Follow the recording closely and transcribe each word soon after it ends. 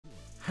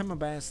Hi my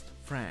best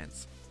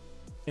friends.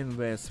 In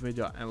this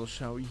video I will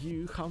show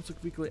you how to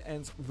quickly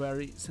and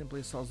very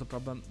simply solve the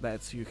problem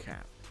that you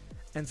have.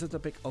 And the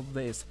topic of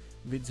this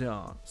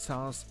video,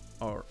 SOS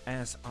or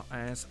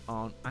SOS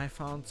on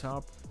iPhone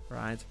top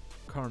right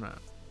corner.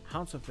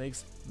 How to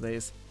fix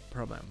this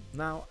problem.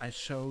 Now I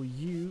show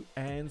you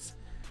and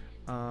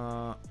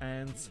I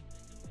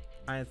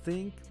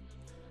think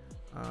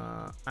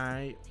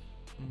I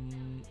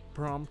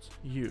prompt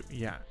you,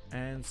 yeah,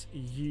 and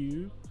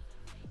you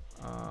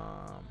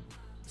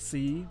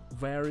see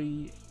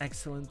very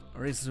excellent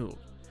result.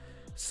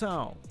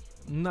 So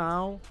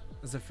now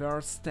the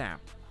first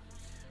step,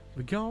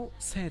 we go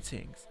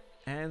settings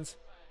and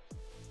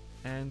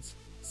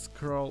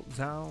scroll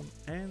down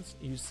and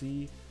you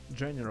see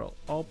general.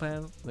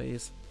 Open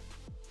this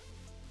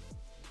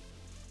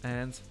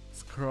and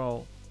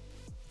scroll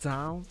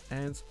down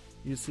and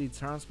you see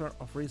transfer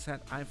of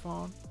reset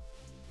iPhone.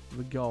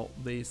 We go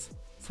these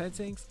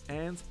settings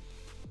and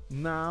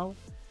now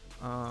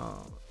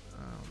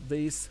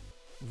this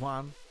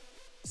one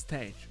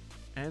stage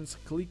and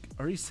click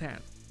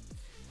reset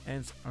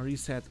and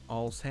reset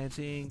all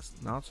settings,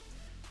 not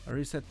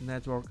reset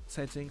network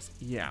settings,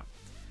 yeah.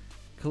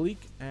 Click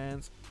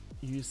and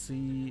you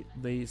see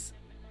this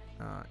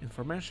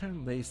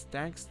information, this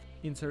text,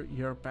 enter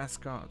your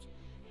passcode.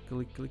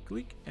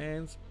 Click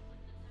and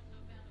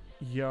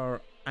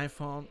your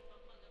iPhone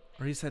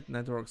reset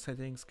network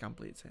settings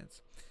completed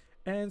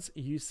and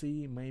you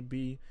see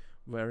maybe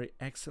very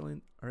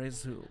excellent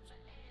result.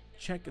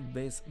 Check if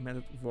this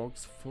method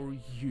works for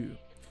you.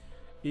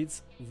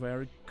 It's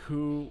very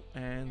cool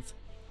and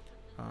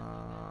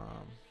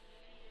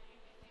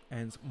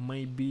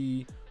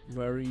maybe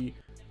very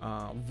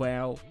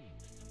well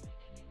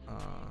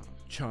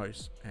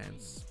choice and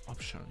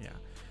option, yeah.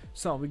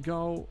 So we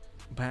go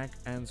back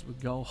and we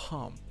go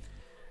home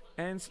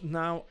and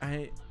now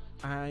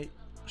I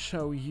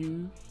show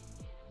you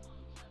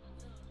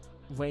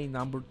way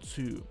number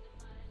 2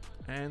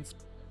 and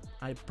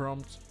I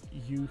prompt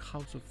you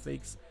how to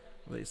fix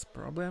this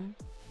problem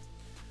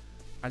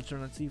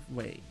alternative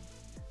way.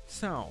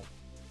 So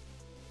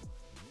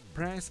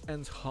press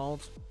and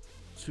hold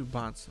 2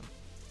 buttons,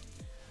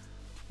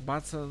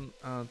 button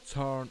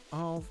turn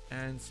off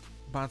and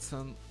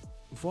button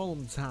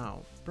volume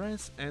down.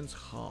 Press and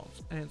hold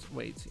and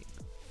waiting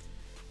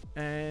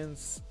and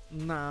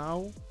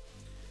now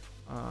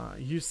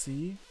you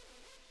see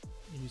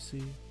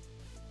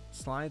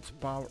slide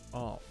power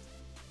off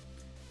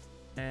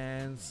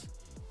and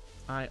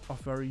I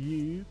offer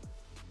you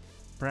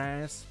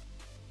press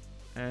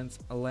and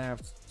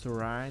left to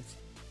right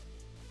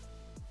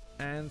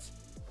and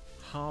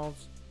hold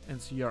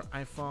and your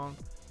iPhone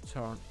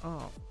turn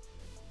off.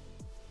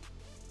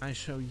 I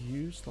show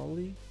you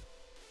slowly,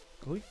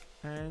 click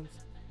and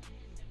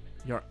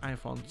your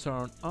iPhone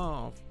turn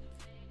off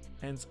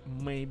and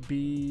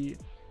maybe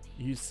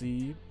you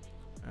see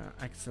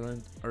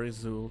excellent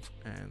result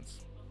and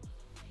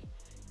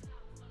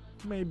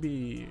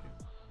maybe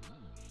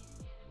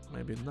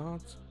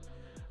not.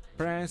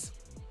 Press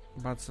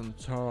button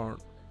turn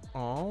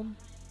on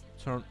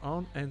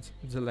and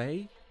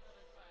delay.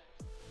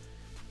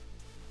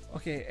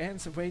 Okay,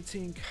 and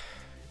waiting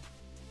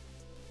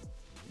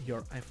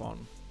your iPhone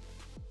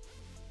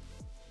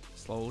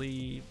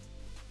slowly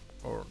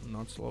or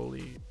not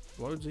slowly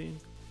loading.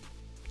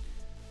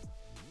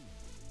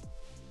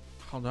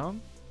 Hold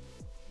on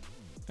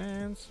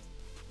and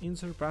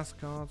enter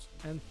passcode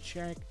and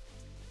check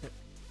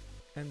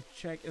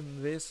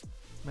if this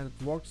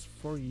method works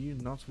for you,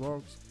 not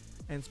works,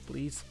 and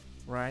please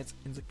write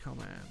in the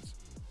comments.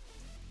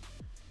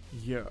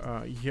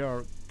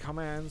 Your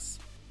comments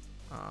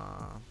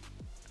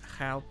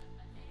help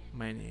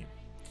many.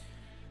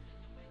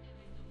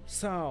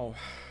 So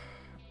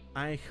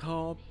I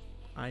hope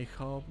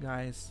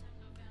guys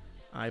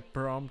I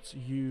prompt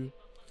you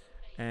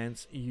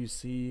and you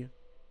see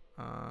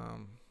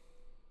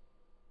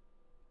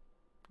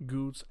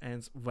good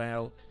and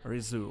well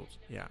result,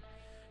 yeah.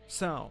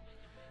 So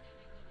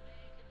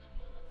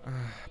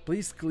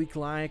please click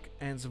like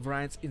and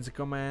write in the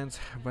comments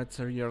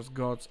whether yours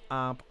got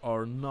up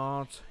or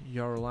not,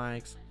 your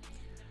likes,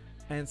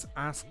 and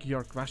ask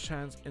your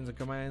questions in the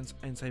comments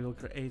and I will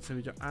create a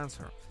video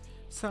answer.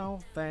 So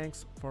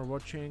thanks for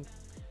watching,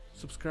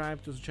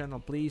 subscribe to the channel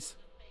please,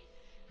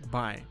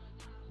 bye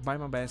my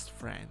best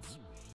friends.